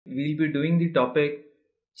we'll be doing the topic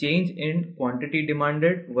change in quantity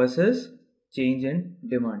demanded versus change in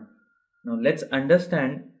demand. Now let's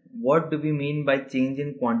understand what do we mean by change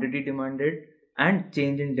in quantity demanded and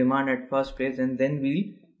change in demand at first place, and then we'll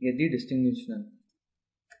get the distinction.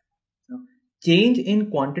 Now, change in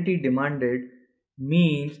quantity demanded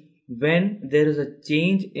means when there is a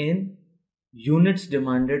change in units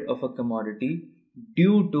demanded of a commodity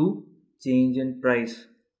due to change in price.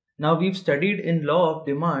 Now we've studied in law of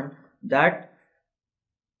demand that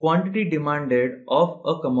quantity demanded of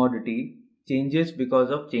a commodity changes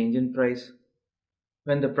because of change in price.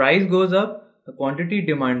 When the price goes up, the quantity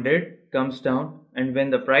demanded comes down, and when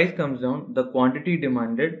the price comes down, the quantity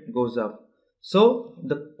demanded goes up. So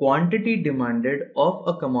the quantity demanded of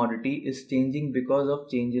a commodity is changing because of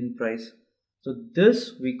change in price. So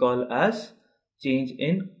this we call as change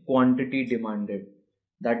in quantity demanded.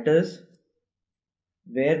 That is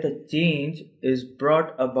where the change is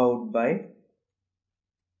brought about by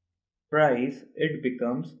price, it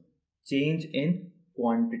becomes change in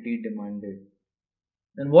quantity demanded.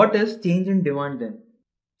 And what is change in demand then?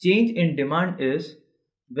 Change in demand is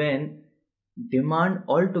when demand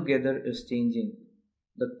altogether is changing.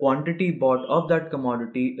 The quantity bought of that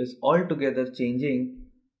commodity is altogether changing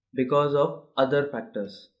because of other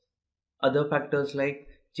factors. Other factors like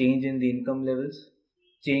change in the income levels,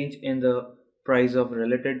 change in the price of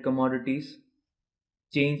related commodities,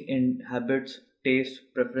 change in habits, taste,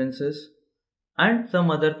 preferences, and some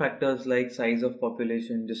other factors like size of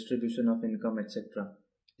population, distribution of income, etc.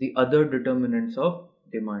 The other determinants of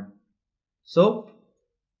demand. So,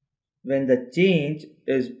 when the change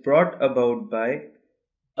is brought about by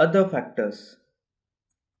other factors,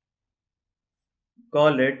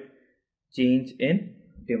 call it change in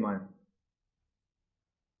demand.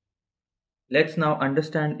 Let's now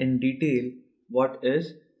understand in detail what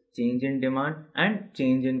is change in demand and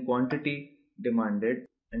change in quantity demanded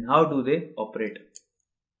and how do they operate.